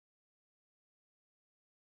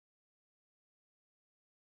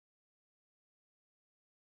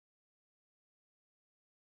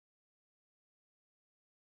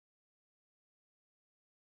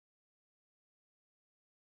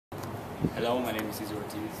Hello, my name is Cesar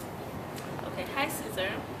Ortiz. Okay, hi Cesar.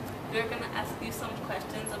 We're going to ask you some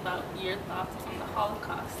questions about your thoughts on the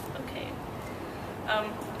Holocaust. Okay.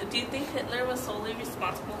 Do you think Hitler was solely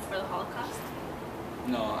responsible for the Holocaust?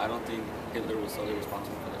 No, I don't think Hitler was solely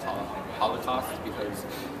responsible for the Holocaust because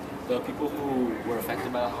the people who were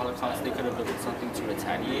affected by the Holocaust, they could have done something to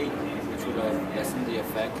retaliate, which would have lessened the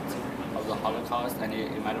effect of the Holocaust, and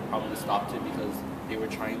it might have probably stopped it because they were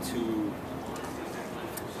trying to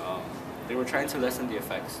lessen the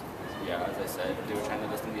effects. Yeah, as I said, they were trying to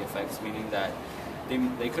lessen the effects, meaning that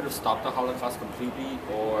they could have stopped the Holocaust completely,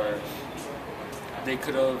 or they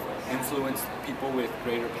could have influenced people with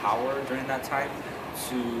greater power during that time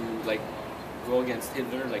to like go against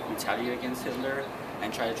Hitler, like retaliate against Hitler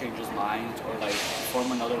and try to change his mind, or like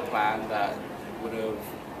form another plan that would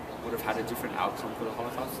have had a different outcome for the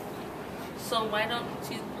Holocaust. So why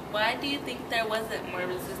do you think there wasn't more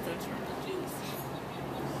resistance from the Jews?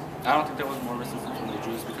 I don't think there was more resistance from the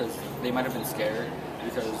Jews because they might have been scared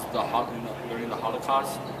because during the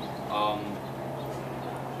Holocaust,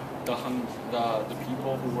 the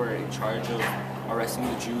people who were in charge of arresting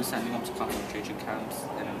the Jews, sending them to concentration camps,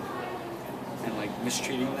 and like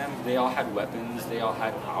mistreating them, they all had weapons, they all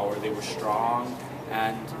had power, they were strong,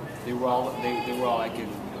 and they all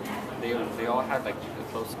had like a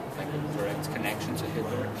close, like a direct connection to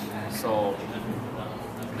Hitler. So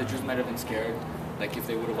the Jews might have been scared, like if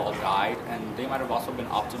they would have all died, and they might have also been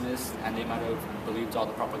optimists, and they might have believed all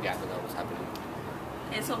the propaganda that was happening.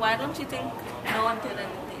 Okay, so why don't you think no one did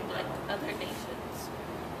anything like other nations?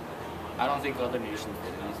 I don't think other nations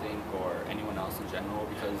did anything, or anyone else in general,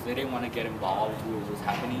 because they didn't want to get involved with what was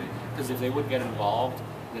happening. Because if they would get involved,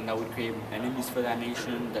 then that would create enemies for that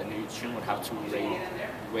nation. That nation would have to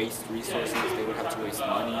waste resources. They would have to waste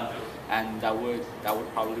money, and that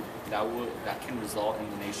can result in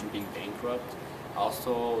the nation being bankrupt.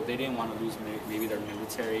 Also, they didn't want to lose maybe their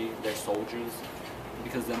military, their soldiers,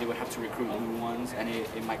 because then they would have to recruit new ones, and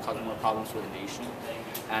it might cause more problems for the nation.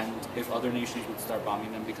 And if other nations would start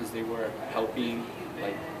bombing them because they were helping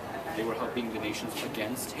the nations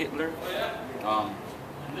against Hitler,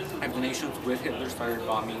 if the nations with Hitler started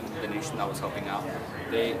bombing the nation that was helping out,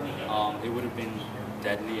 it would have been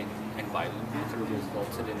deadly and violent. It could have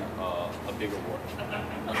resulted in a bigger war.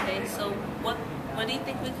 Okay, so what do you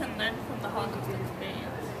think we can learn from the Holocaust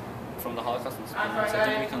experience? From the Holocaust experience, I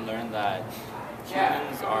think we can learn that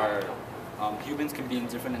humans can be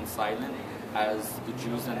indifferent and silent, as the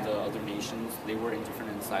Jews and the other nations, they were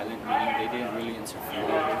indifferent and silent, meaning they didn't really interfere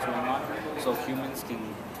with what was going on. So humans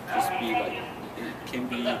can just be like,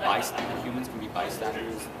 humans can be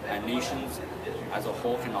bystanders, and nations as a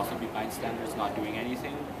whole can also be bystanders, not doing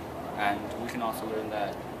anything. And we can also learn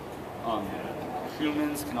that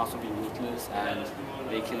humans can also be ruthless, and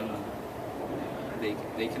they can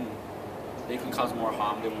cause more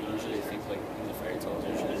harm than we usually think. Like in the fairy tales,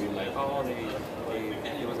 usually we're like, oh,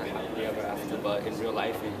 it was a happily ever after, but in real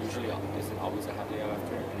life, it usually isn't always a happily ever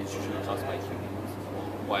after, and it's usually caused by humans.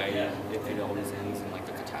 Why it always ends in like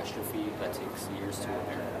a catastrophe that takes years to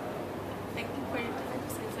repair. Thank you for your time,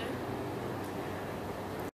 Cesar.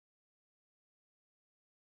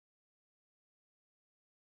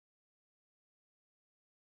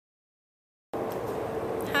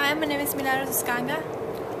 Hi, my name is Milagros Escanga.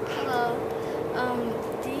 Hello.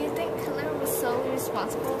 Do you think Hitler was solely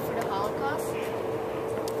responsible for the Holocaust?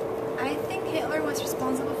 I think Hitler was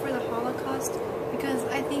responsible for the Holocaust because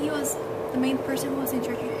I think he was the main person who was in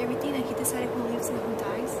charge of everything, and he decided who lives and who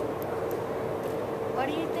dies. Why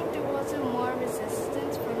do you think there wasn't more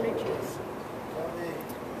resistance from the Jews?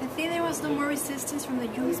 I think there was no more resistance from the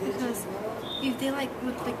Jews because if they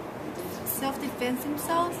would self-defense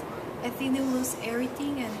themselves, I think they would lose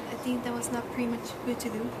everything, and I think that was not pretty much good to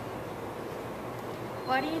do.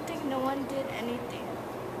 Why do you think no one did anything?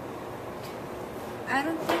 I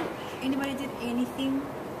don't think anybody did anything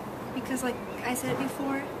because, like I said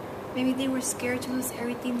before, maybe they were scared to lose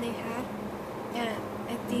everything they had, and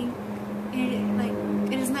I think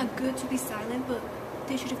it is not good to be silent, but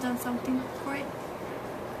they should have done something for it.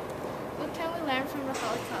 What can we learn from the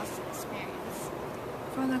Holocaust experience?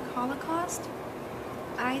 From the Holocaust,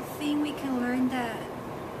 I think we can learn that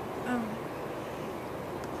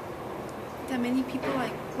many people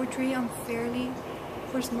were treated unfairly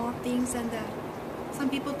for small things, and that some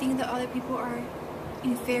people think that other people are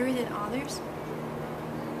inferior than others.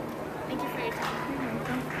 Thank you for your time. You're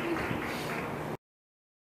welcome.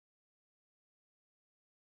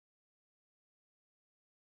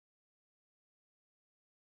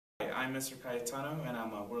 I'm Mr. Cayetano, and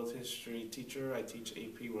I'm a world history teacher. I teach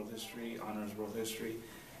AP World History, Honors World History,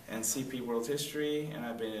 and CP World History, and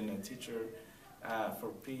I've been a teacher for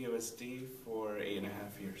PUSD for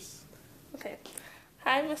 8.5 years. Okay.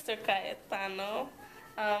 Hi, Mr. Cayetano.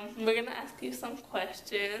 We're going to ask you some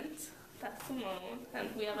questions. That's Simone. And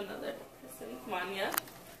we have another person, Manya.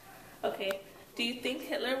 Okay. Do you think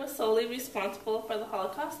Hitler was solely responsible for the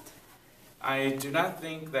Holocaust? I do not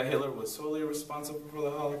think that Hitler was solely responsible for the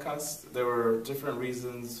Holocaust. There were different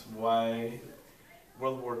reasons why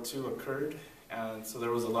World War II occurred, and so there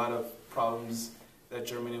was a lot of problems that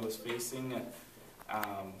Germany was facing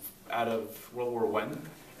out of World War I,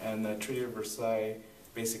 and the Treaty of Versailles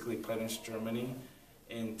basically plunged Germany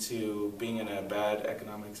into being in a bad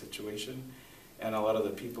economic situation, and a lot of the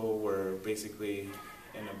people were basically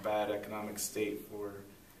in a bad economic state for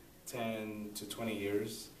 10 to 20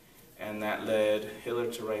 years. And that led Hitler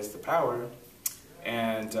to rise to power,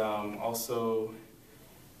 and also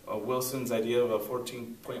Wilson's idea of a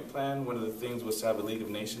 14-point plan. One of the things was to have a League of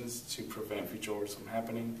Nations to prevent future wars from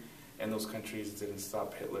happening, and those countries didn't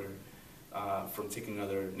stop Hitler from taking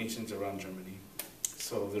other nations around Germany.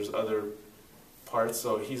 So there's other parts,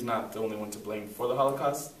 so he's not the only one to blame for the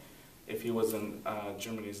Holocaust. If he wasn't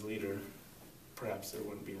Germany's leader, perhaps there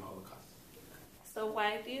wouldn't be a Holocaust. So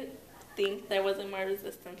why do you think there wasn't more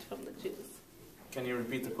resistance from the Jews? Can you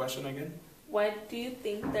repeat the question again? Why do you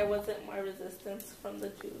think there wasn't more resistance from the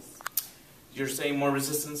Jews? You're saying more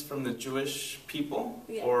resistance from the Jewish people,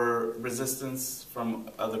 Yeah. or resistance from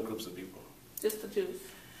other groups of people? Just the Jews.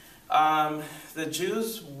 The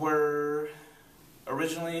Jews were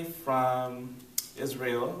originally from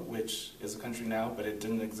Israel, which is a country now, but it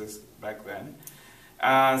didn't exist back then.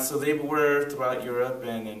 So they were throughout Europe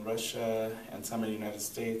and in Russia and some in the United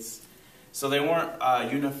States. So they weren't a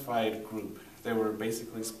unified group. They were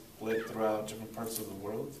basically split throughout different parts of the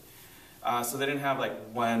world. So they didn't have like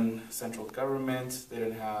one central government. They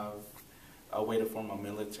didn't have a way to form a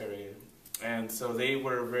military. And so they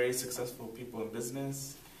were very successful people in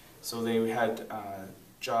business. So they had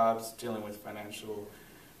jobs dealing with financial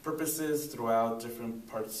purposes throughout different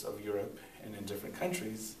parts of Europe and in different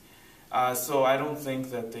countries. So I don't think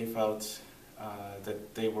that they felt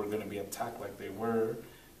that they were going to be attacked like they were,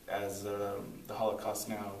 as the Holocaust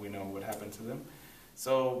now, we know what happened to them.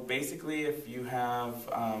 So basically, if you have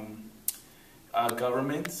a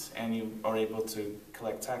government and you are able to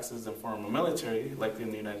collect taxes and form a military, like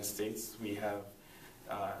in the United States, we have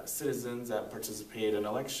citizens that participate in an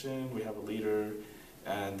election, we have a leader,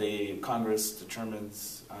 and Congress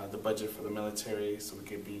determines the budget for the military so we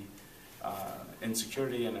could be in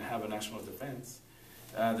security and have a national defense.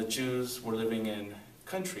 The Jews were living in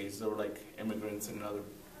countries that were like immigrants in other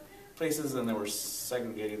places, and they were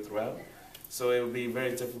segregated throughout. So it would be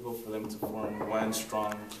very difficult for them to form one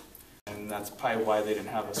strong, and that's probably why they didn't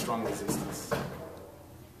have a strong resistance.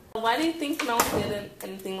 Why do you think no one did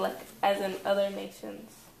anything like as in other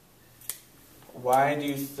nations? Why do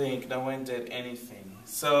you think no one did anything?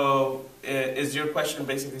 So is your question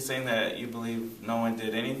basically saying that you believe no one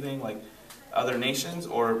did anything, like other nations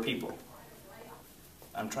or people?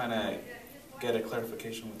 I'm trying to get a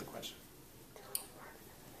clarification with the question.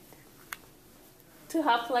 To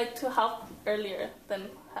help earlier than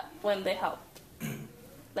when they helped.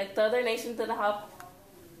 Like the other nations didn't help.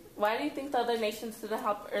 Why do you think the other nations didn't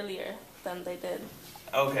help earlier than they did?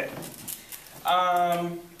 Okay.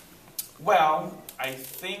 Well, I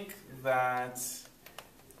think that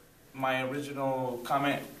my original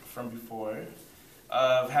comment from before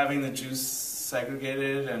of having the Jews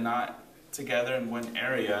segregated and not together in one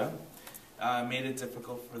area made it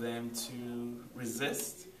difficult for them to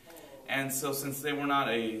resist. And so since they were not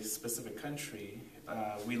a specific country,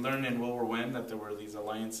 we learned in World War I that there were these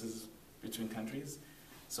alliances between countries.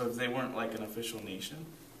 So if they weren't like an official nation,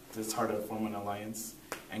 it's hard to form an alliance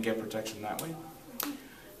and get protection that way.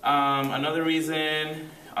 Another reason,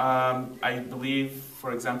 I believe,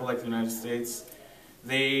 for example, like the United States,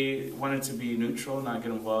 they wanted to be neutral, not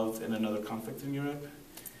get involved in another conflict in Europe.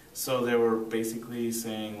 So they were basically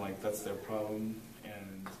saying like that's their problem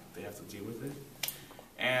and they have to deal with it.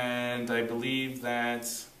 And I believe that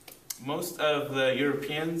most of the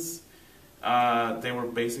Europeans, they were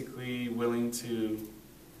basically willing to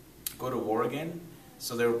go to war again.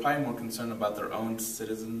 So they were probably more concerned about their own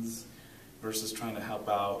citizens versus trying to help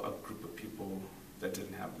out a group of people that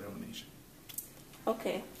didn't have their own nation.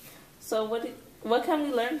 Okay, so what can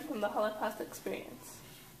we learn from the Holocaust experience?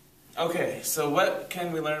 Okay, so what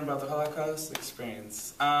can we learn about the Holocaust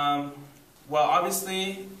experience? Well,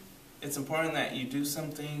 obviously, it's important that you do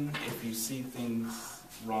something if you see things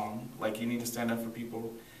wrong. Like you need to stand up for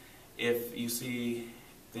people if you see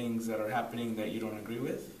things that are happening that you don't agree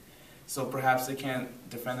with. So perhaps they can't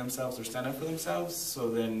defend themselves or stand up for themselves, so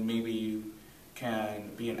then maybe you can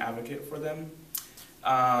be an advocate for them.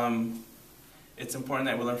 It's important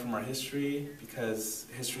that we learn from our history because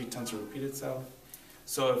history tends to repeat itself.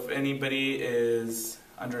 So if anybody is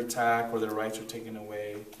under attack or their rights are taken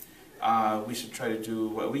away, we should try to do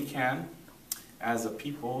what we can as a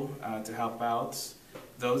people to help out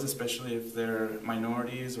those, especially if they're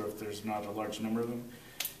minorities or if there's not a large number of them.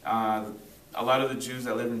 A lot of the Jews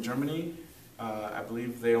that live in Germany, I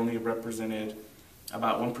believe they only represented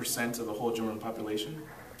about 1% of the whole German population.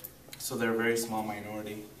 So they're a very small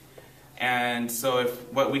minority. And so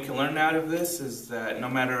what we can learn out of this is that no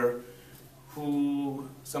matter who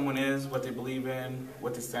someone is, what they believe in,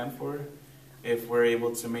 what they stand for, if we're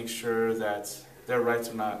able to make sure that their rights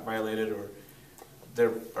are not violated or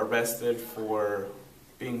they're arrested for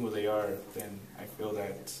being who they are, then I feel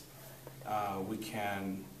that we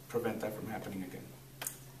can prevent that from happening again.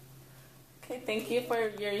 Okay, thank you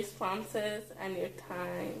for your responses and your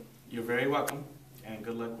time. You're very welcome, and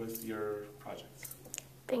good luck with your projects.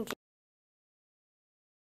 Thank you.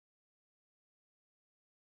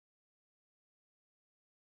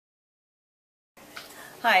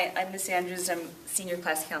 Hi, I'm Miss Andrews. I'm senior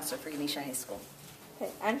class counselor for Ganesha High School.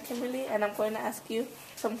 Okay, I'm Kimberly, and I'm going to ask you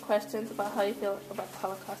some questions about how you feel about the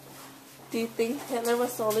Holocaust. Do you think Hitler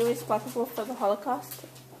was solely responsible for the Holocaust?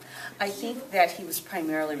 I think that he was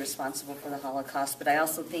primarily responsible for the Holocaust, but I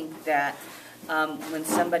also think that when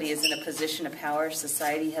somebody is in a position of power,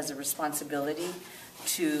 society has a responsibility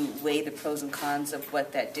to weigh the pros and cons of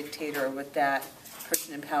what that dictator or what that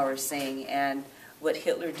person in power is saying. And what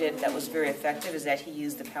Hitler did that was very effective is that he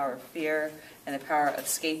used the power of fear and the power of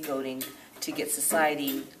scapegoating to get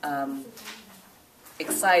society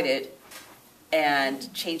excited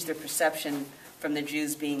and change their perception from the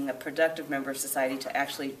Jews being a productive member of society to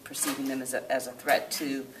actually perceiving them as a threat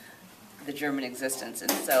to the German existence.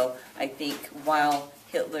 And so I think while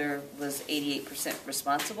Hitler was 88%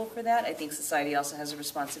 responsible for that, I think society also has a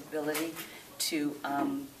responsibility to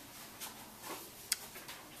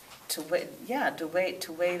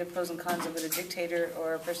weigh the pros and cons of what a dictator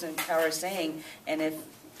or a person in power is saying, and if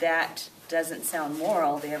that doesn't sound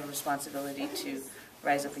moral, they have a responsibility to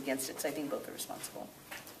rise up against it. So I think both are responsible.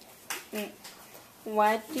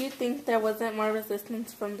 Why do you think there wasn't more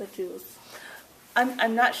resistance from the Jews?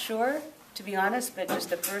 I'm not sure, to be honest, but just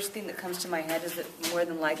the first thing that comes to my head is that more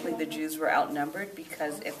than likely the Jews were outnumbered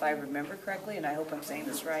because if I remember correctly, and I hope I'm saying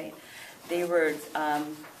this right, they were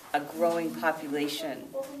a growing population,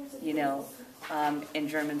 you know, in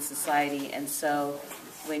German society, and so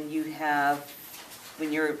when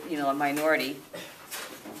you're, you know, a minority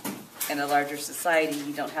in a larger society,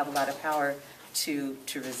 you don't have a lot of power to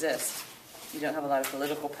resist. You don't have a lot of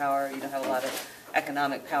political power, you don't have a lot of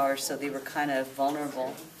economic power, so they were kind of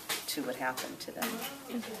vulnerable to what happened to them.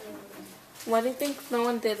 Why do you think no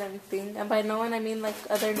one did anything? And by no one, I mean like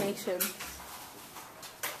other nations.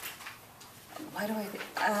 Why do I think?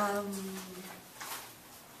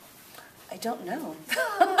 I don't know.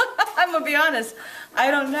 I'm going to be honest.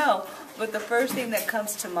 I don't know. But the first thing that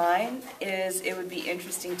comes to mind is it would be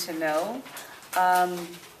interesting to know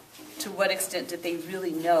to what extent did they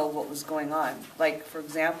really know what was going on. Like, for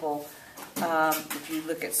example, if you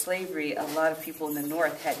look at slavery, a lot of people in the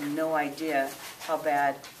North had no idea how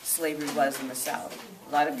bad slavery was in the South.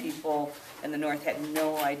 A lot of people in the North had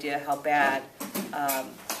no idea how bad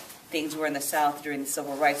things were in the South during the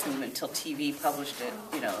Civil Rights Movement until TV published it,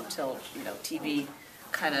 until TV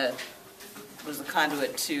kind of was the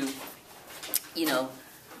conduit to,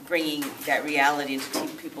 bringing that reality into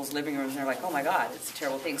people's living rooms. And they're like, oh my God, it's a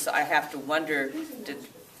terrible thing. So I have to wonder, did the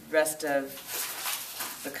rest of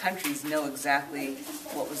the countries know exactly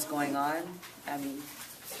what was going on? I mean,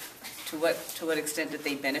 to what extent did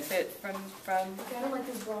they benefit from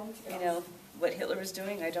what Hitler was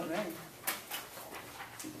doing? I don't know.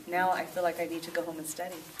 Now I feel like I need to go home and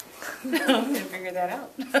study and figure that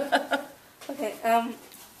out. Okay,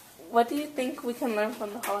 what do you think we can learn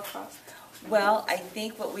from the Holocaust? Well, I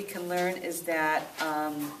think what we can learn is that,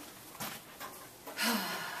 you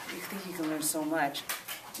think you can learn so much.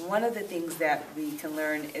 One of the things that we can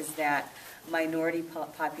learn is that minority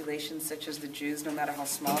populations such as the Jews, no matter how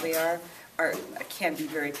small they are can be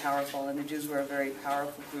very powerful, and the Jews were a very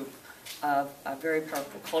powerful group of a very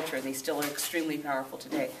powerful culture, and they still are extremely powerful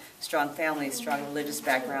today. Strong families, strong religious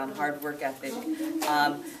background, hard work ethic.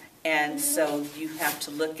 And so you have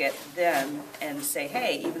to look at them and say,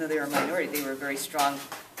 hey, even though they were a minority, they were very strong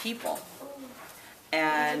people.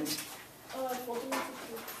 And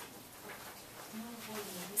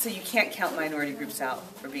so you can't count minority groups out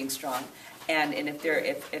for being strong. And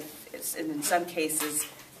if in some cases,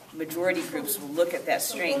 majority groups will look at that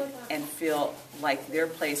strength and feel like their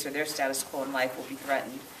place or their status quo in life will be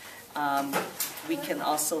threatened. we can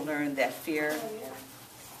also learn that fear,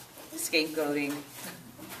 scapegoating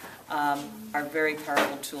are very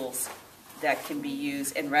powerful tools that can be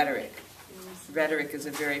used, and rhetoric. Rhetoric is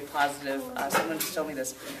a very positive, someone just told me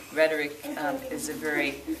this, rhetoric is a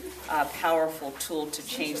very powerful tool to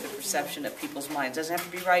change the perception of people's minds. Doesn't have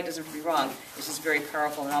to be right, doesn't have to be wrong, it's just very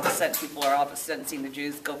powerful, and all of a sudden people are all of a sudden seeing the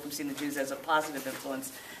Jews, go from seeing the Jews as a positive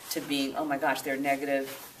influence to being, oh my gosh, they're a negative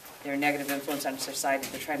influence on society,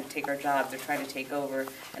 they're trying to take our jobs, they're trying to take over,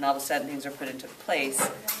 and all of a sudden things are put into place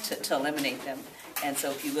to eliminate them. And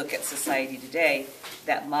so if you look at society today,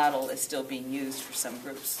 that model is still being used for some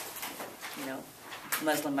groups. You know,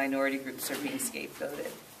 Muslim minority groups are being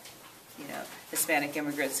scapegoated. You know, Hispanic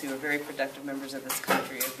immigrants who are very productive members of this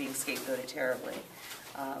country are being scapegoated terribly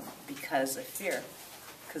because of fear,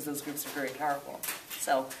 because those groups are very powerful.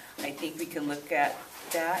 So I think we can look at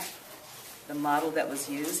that, the model that was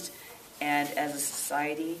used, and as a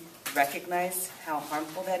society recognize how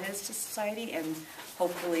harmful that is to society, and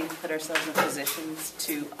hopefully put ourselves in positions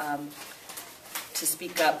to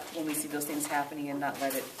speak up when we see those things happening and not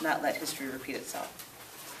let history repeat itself.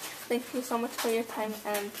 Thank you so much for your time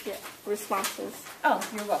and your responses. Oh,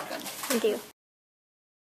 you're welcome. Thank you.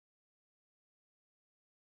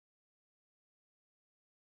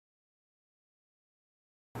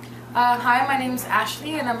 Hi, my name is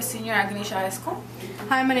Ashley and I'm a senior at Ganesha High School.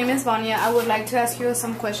 Hi, my name is Vanya. I would like to ask you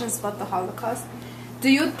some questions about the Holocaust.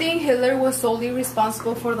 Do you think Hitler was solely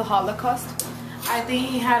responsible for the Holocaust? I think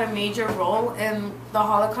he had a major role in the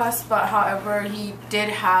Holocaust, but however, he did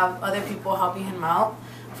have other people helping him out.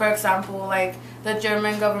 For example, like the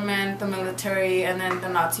German government, the military, and then the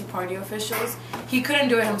Nazi party officials. He couldn't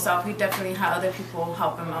do it himself. He definitely had other people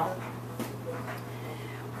help him out.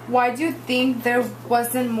 Why do you think there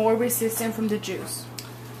wasn't more resistance from the Jews?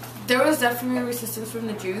 There was definitely resistance from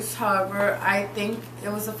the Jews. However, I think it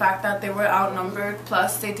was the fact that they were outnumbered,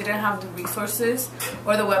 plus they didn't have the resources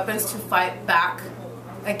or the weapons to fight back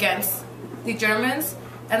against the Germans,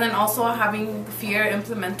 and then also having fear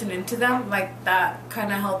implemented into them, like that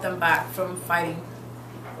kind of held them back from fighting.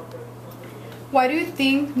 Why do you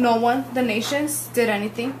think no one, the nations, did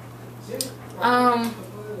anything? I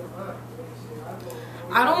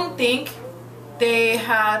don't think they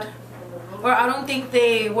had, or I don't think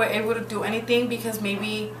they were able to do anything because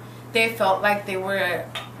maybe they felt like they were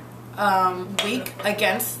weak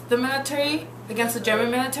against the military, against the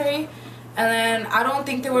German military. And then I don't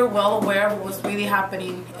think they were well aware of what was really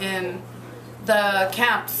happening in the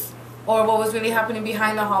camps or what was really happening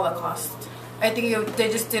behind the Holocaust. I think they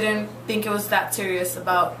just didn't think it was that serious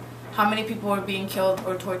about how many people were being killed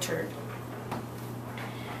or tortured.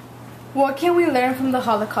 What can we learn from the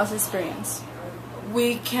Holocaust experience?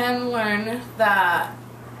 We can learn that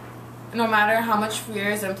no matter how much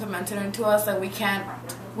fear is implemented into us, that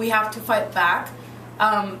we have to fight back.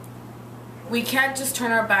 We can't just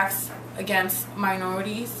turn our backs against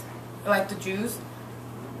minorities like the Jews.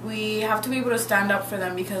 We have to be able to stand up for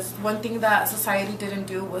them, because one thing that society didn't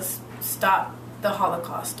do was stop the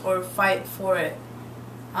Holocaust or fight for it.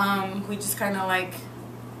 We just kind of like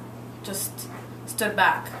just stood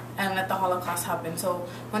back and let the Holocaust happen. So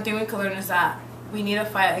one thing we can learn is that we need to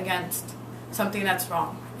fight against something that's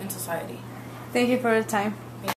wrong in society. Thank you for your time.